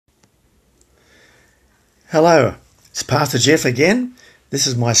Hello, it's Pastor Jeff again. This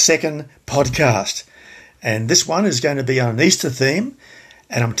is my second podcast, and this one is going to be on an Easter theme,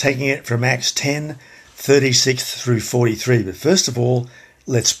 and I'm taking it from Acts 10:36 through 43. But first of all,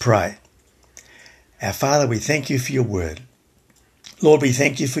 let's pray. Our Father, we thank you for your word. Lord, we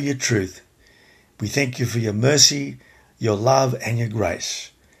thank you for your truth. We thank you for your mercy, your love, and your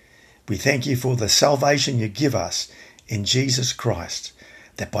grace. We thank you for the salvation you give us in Jesus Christ,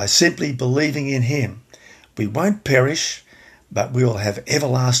 that by simply believing in him, we won't perish, but we will have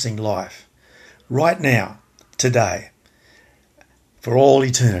everlasting life. Right now, today, for all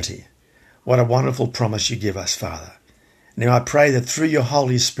eternity. What a wonderful promise you give us, Father. Now I pray that through your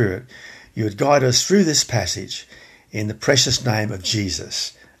Holy Spirit, you would guide us through this passage in the precious name of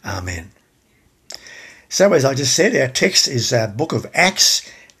Jesus. Amen. So as I just said, our text is the book of Acts,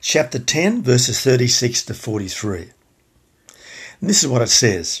 chapter 10, verses 36 to 43. And this is what it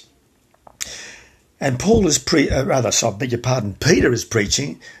says. And Peter is preaching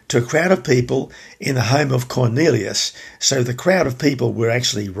to a crowd of people in the home of Cornelius. So the crowd of people were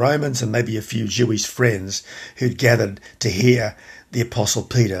actually Romans and maybe a few Jewish friends who'd gathered to hear the Apostle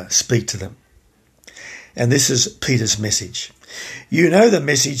Peter speak to them. And this is Peter's message. You know the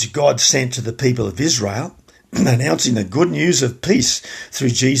message God sent to the people of Israel, announcing the good news of peace through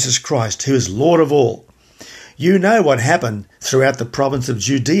Jesus Christ, who is Lord of all. You know what happened throughout the province of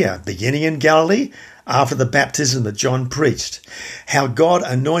Judea, beginning in Galilee, after the baptism that John preached, how God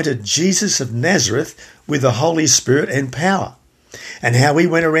anointed Jesus of Nazareth with the Holy Spirit and power, and how he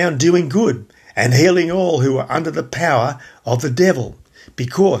went around doing good and healing all who were under the power of the devil,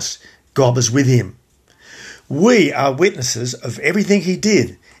 because God was with him. We are witnesses of everything he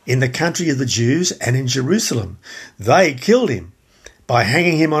did in the country of the Jews and in Jerusalem. They killed him by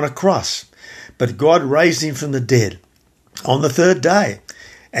hanging him on a cross, but God raised him from the dead on the third day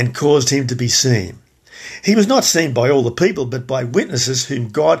and caused him to be seen. He was not seen by all the people, but by witnesses whom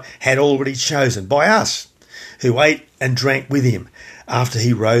God had already chosen, by us, who ate and drank with him after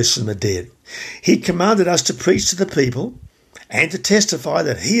he rose from the dead. He commanded us to preach to the people and to testify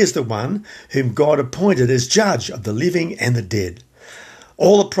that he is the one whom God appointed as judge of the living and the dead.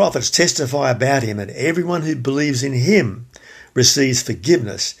 All the prophets testify about him, and everyone who believes in him receives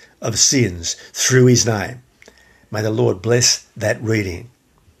forgiveness of sins through his name. May the Lord bless that reading.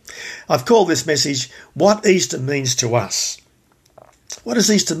 I've called this message, What Easter Means to Us. What does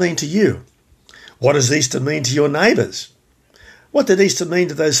Easter mean to you? What does Easter mean to your neighbours? What did Easter mean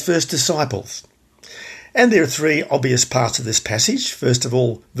to those first disciples? And there are three obvious parts of this passage. First of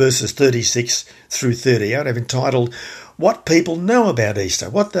all, verses 36 through 38 I've entitled, What People Know About Easter,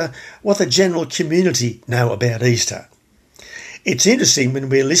 what the general community know about Easter. It's interesting when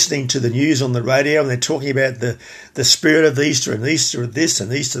we're listening to the news on the radio and they're talking about the spirit of Easter and Easter of this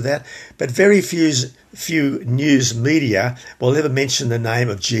and Easter that, but very few news media will ever mention the name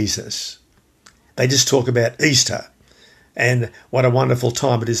of Jesus. They just talk about Easter and what a wonderful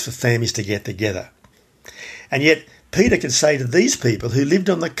time it is for families to get together. And yet Peter could say to these people who lived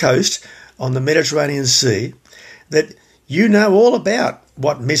on the coast on the Mediterranean Sea that you know all about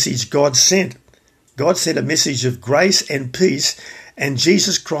what message God sent. God sent a message of grace and peace, and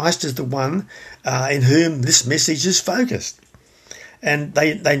Jesus Christ is the one in whom this message is focused. And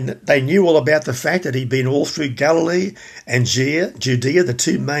they knew all about the fact that he'd been all through Galilee and Judea, the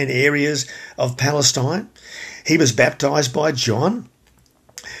two main areas of Palestine. He was baptized by John,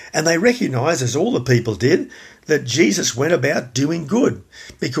 and they recognized, as all the people did, that Jesus went about doing good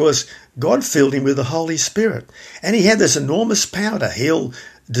because God filled him with the Holy Spirit. And he had this enormous power to heal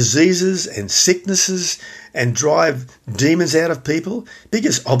diseases and sicknesses and drive demons out of people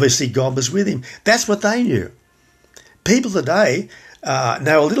because obviously God was with him. That's what they knew. People today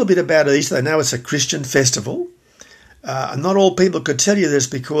know a little bit about Easter. They know it's a Christian festival. Not all people could tell you this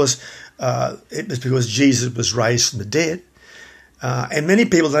because it was because Jesus was raised from the dead. And many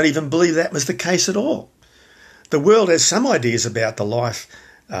people don't even believe that was the case at all. The world has some ideas about the life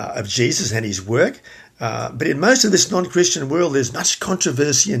of Jesus and his work, but in most of this non-Christian world, there's much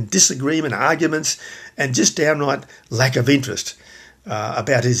controversy and disagreement, arguments, and just downright lack of interest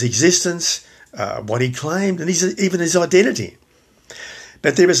about his existence, what he claimed, and even his identity.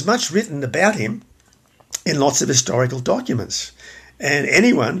 But there is much written about him in lots of historical documents, and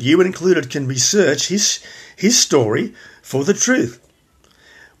anyone, you included, can research his story for the truth.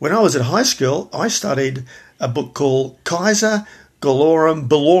 When I was at high school, I studied a book called Kaiser Gallorum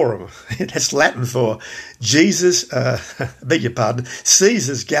Bellorum. That's Latin for Caesar's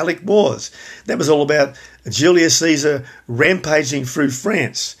Gallic Wars. That was all about Julius Caesar rampaging through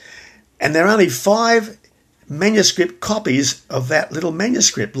France. And there are only 5 manuscript copies of that little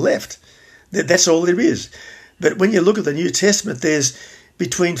manuscript left. That's all there is. But when you look at the New Testament, there's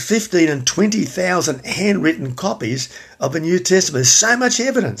between 15 and 20,000 handwritten copies of the New Testament. There's so much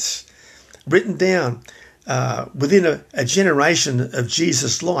evidence written down within a generation of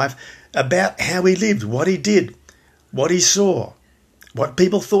Jesus' life about how he lived, what he did, what he saw, what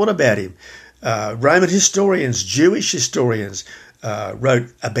people thought about him. Roman historians, Jewish historians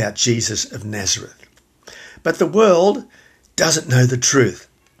wrote about Jesus of Nazareth. But the world doesn't know the truth.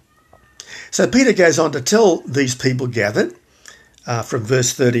 So Peter goes on to tell these people gathered, from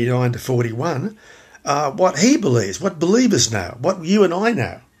verse 39 to 41, what he believes, what believers know, what you and I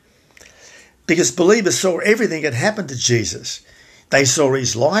know. Because believers saw everything that happened to Jesus. They saw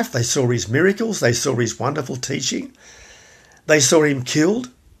his life, they saw his miracles, they saw his wonderful teaching. They saw him killed,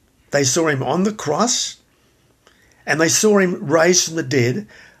 they saw him on the cross, and they saw him raised from the dead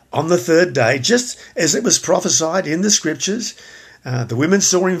on the third day, just as it was prophesied in the scriptures. The women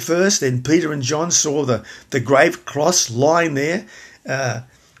saw him first, then Peter and John saw the grave cross lying there,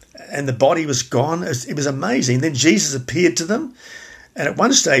 and the body was gone. It was amazing. Then Jesus appeared to them, and at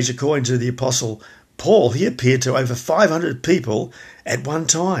one stage, according to the Apostle Paul, he appeared to over 500 people at one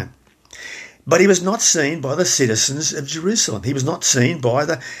time. But he was not seen by the citizens of Jerusalem. He was not seen by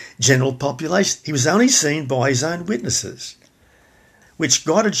the general population. He was only seen by his own witnesses, which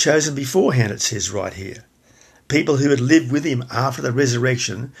God had chosen beforehand, it says right here. People who had lived with him after the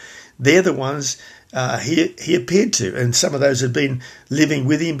resurrection, they're the ones he appeared to. And some of those had been living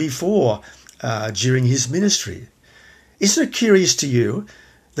with him before during his ministry. Isn't it curious to you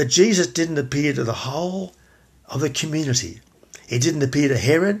that Jesus didn't appear to the whole of the community? He didn't appear to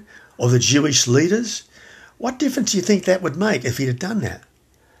Herod or the Jewish leaders? What difference do you think that would make if he'd have done that?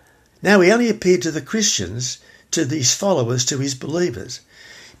 No, he only appeared to the Christians, to his followers, to his believers,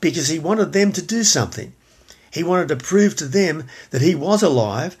 because he wanted them to do something. He wanted to prove to them that he was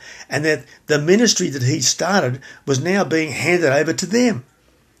alive and that the ministry that he started was now being handed over to them.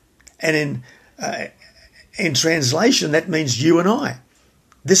 And in translation, that means you and I.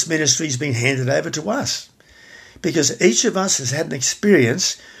 This ministry has been handed over to us because each of us has had an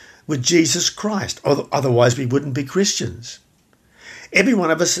experience with Jesus Christ. Otherwise, we wouldn't be Christians. Every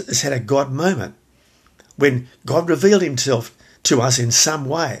one of us has had a God moment when God revealed himself to us in some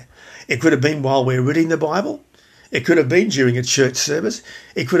way. It could have been while we're reading the Bible. It could have been during a church service.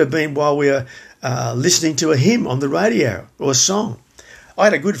 It could have been while we were listening to a hymn on the radio or a song. I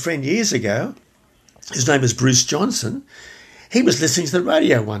had a good friend years ago. His name was Bruce Johnson. He was listening to the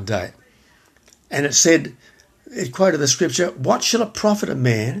radio one day, and it quoted the scripture, "What shall it profit a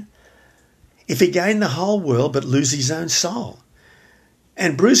man if he gain the whole world but lose his own soul?"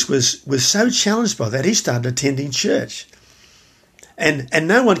 And Bruce was so challenged by that, he started attending church. And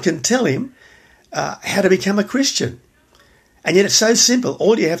no one can tell him how to become a Christian. And yet it's so simple.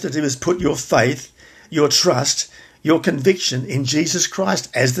 All you have to do is put your faith, your trust, your conviction in Jesus Christ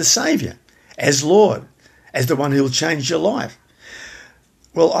as the Saviour, as Lord, as the one who will change your life.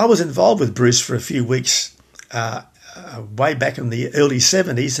 Well, I was involved with Bruce for a few weeks way back in the early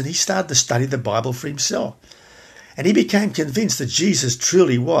 70s, and he started to study the Bible for himself. And he became convinced that Jesus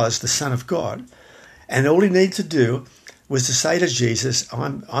truly was the Son of God. And all he needed to do was to say to Jesus,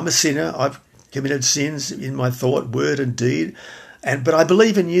 I'm a sinner, I've committed sins in my thought, word and deed, but I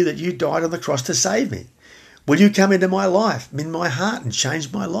believe in you that you died on the cross to save me. Will you come into my life, in my heart, and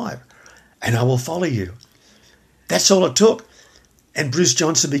change my life? And I will follow you. That's all it took. And Bruce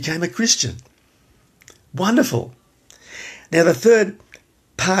Johnson became a Christian. Wonderful. Now the third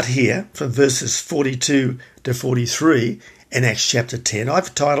part here, from verses 42 to 43 in Acts chapter 10,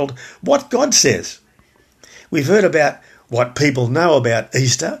 I've titled, What God Says. We've heard about what people know about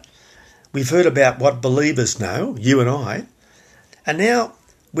Easter. We've heard about what believers know, you and I. And now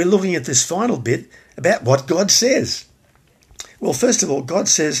we're looking at this final bit about what God says. Well, first of all, God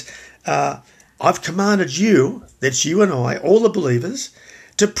says, I've commanded you, that's you and I, all the believers,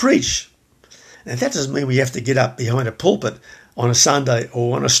 to preach. Now, that doesn't mean we have to get up behind a pulpit on a Sunday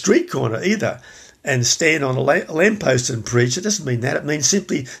or on a street corner either and stand on a lamppost and preach. It doesn't mean that. It means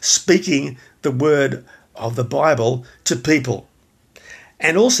simply speaking the word of the Bible to people.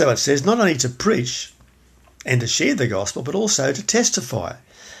 And also it says not only to preach and to share the gospel, but also to testify.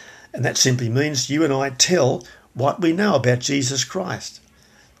 And that simply means you and I tell what we know about Jesus Christ.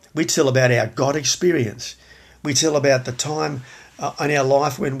 We tell about our God experience. We tell about the time in our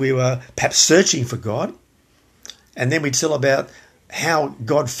life when we were perhaps searching for God. And then we tell about how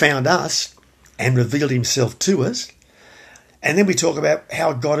God found us and revealed himself to us. And then we talk about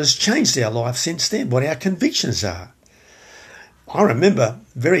how God has changed our life since then, what our convictions are. I remember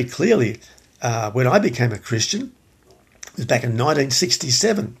very clearly when I became a Christian, it was back in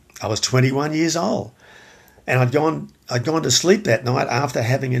 1967. I was 21 years old, and I'd gone to sleep that night after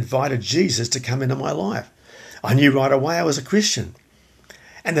having invited Jesus to come into my life. I knew right away I was a Christian.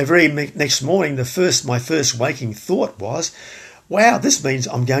 And the very next morning, my first waking thought was, wow, this means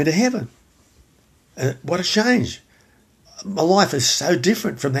I'm going to heaven. What a change. My life is so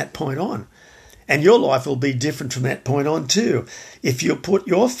different from that point on. And your life will be different from that point on too, if you put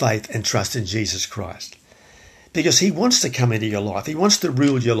your faith and trust in Jesus Christ. Because he wants to come into your life. He wants to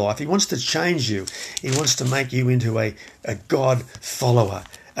rule your life. He wants to change you. He wants to make you into a God follower,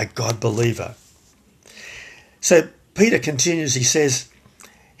 a God believer. So Peter continues, he says,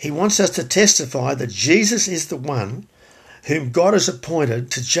 he wants us to testify that Jesus is the one whom God has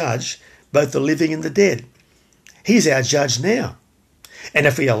appointed to judge both the living and the dead. He's our judge now. And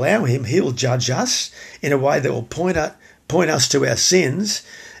if we allow him, he'll judge us in a way that will point us to our sins,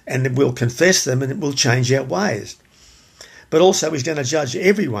 and we'll confess them and we'll change our ways. But also he's going to judge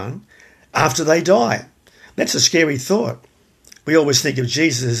everyone after they die. That's a scary thought. We always think of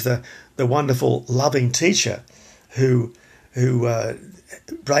Jesus as the wonderful, loving teacher who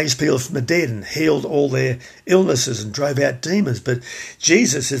raised people from the dead and healed all their illnesses and drove out demons. But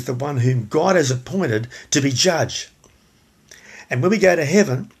Jesus is the one whom God has appointed to be judge. And when we go to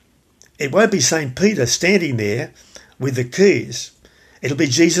heaven, it won't be St. Peter standing there with the keys. It'll be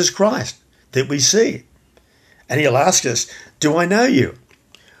Jesus Christ that we see. And he'll ask us, do I know you?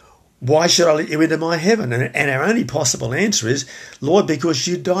 Why should I let you into my heaven? And our only possible answer is, Lord, because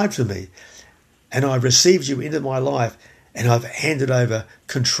you died for me. And I've received you into my life, and I've handed over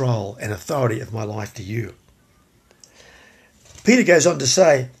control and authority of my life to you. Peter goes on to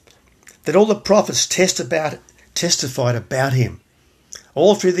say that all the prophets testified about him.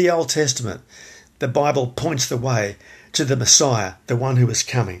 All through the Old Testament, the Bible points the way to the Messiah, the one who is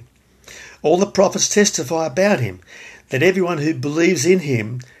coming. All the prophets testify about him, that everyone who believes in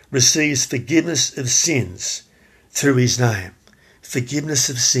him receives forgiveness of sins through his name. Forgiveness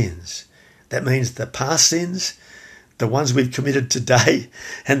of sins. That means the past sins, the ones we've committed today,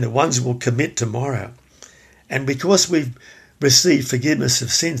 and the ones we'll commit tomorrow. And because we've received forgiveness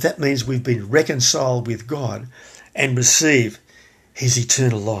of sins, that means we've been reconciled with God and receive his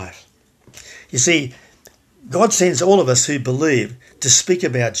eternal life. You see, God sends all of us who believe to speak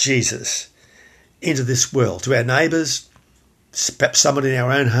about Jesus into this world, to our neighbours, perhaps someone in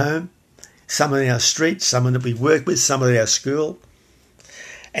our own home, someone in our street, someone that we work with, someone at our school,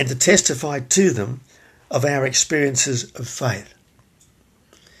 and to testify to them of our experiences of faith.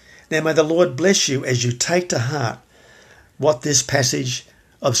 Now may the Lord bless you as you take to heart what this passage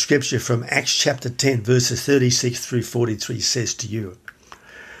of Scripture from Acts chapter 10 verses 36 through 43 says to you.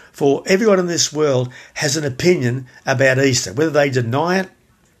 For everyone in this world has an opinion about Easter, whether they deny it,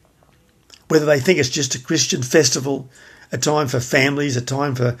 whether they think it's just a Christian festival, a time for families, a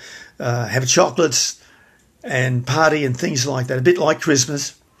time for have chocolates and party and things like that, a bit like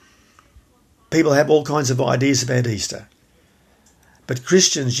Christmas. People have all kinds of ideas about Easter. But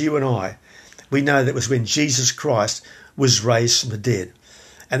Christians, you and I, we know that it was when Jesus Christ was raised from the dead.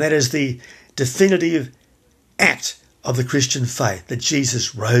 And that is the definitive act of the Christian faith, that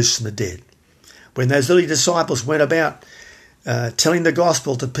Jesus rose from the dead. When those early disciples went about telling the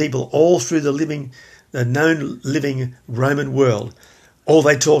gospel to people all through the known living Roman world, all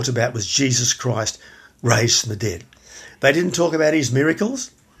they talked about was Jesus Christ raised from the dead. They didn't talk about his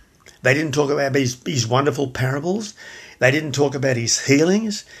miracles. They didn't talk about his wonderful parables. They didn't talk about his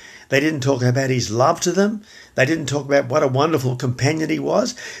healings. They didn't talk about his love to them. They didn't talk about what a wonderful companion he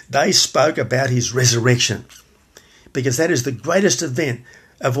was. They spoke about his resurrection, because that is the greatest event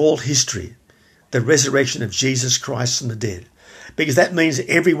of all history, the resurrection of Jesus Christ from the dead. Because that means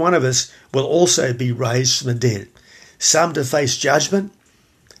every one of us will also be raised from the dead, some to face judgment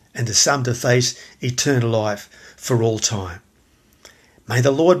and to some to face eternal life for all time. May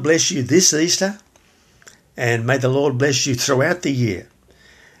the Lord bless you this Easter, and may the Lord bless you throughout the year.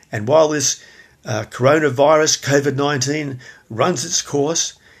 And while this coronavirus, COVID-19, runs its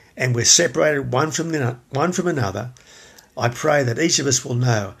course and we're separated one from another, I pray that each of us will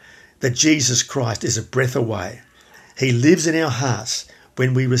know that Jesus Christ is a breath away. He lives in our hearts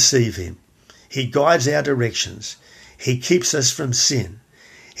when we receive him. He guides our directions. He keeps us from sin.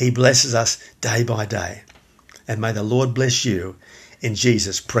 He blesses us day by day. And may the Lord bless you in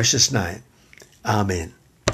Jesus' precious name. Amen.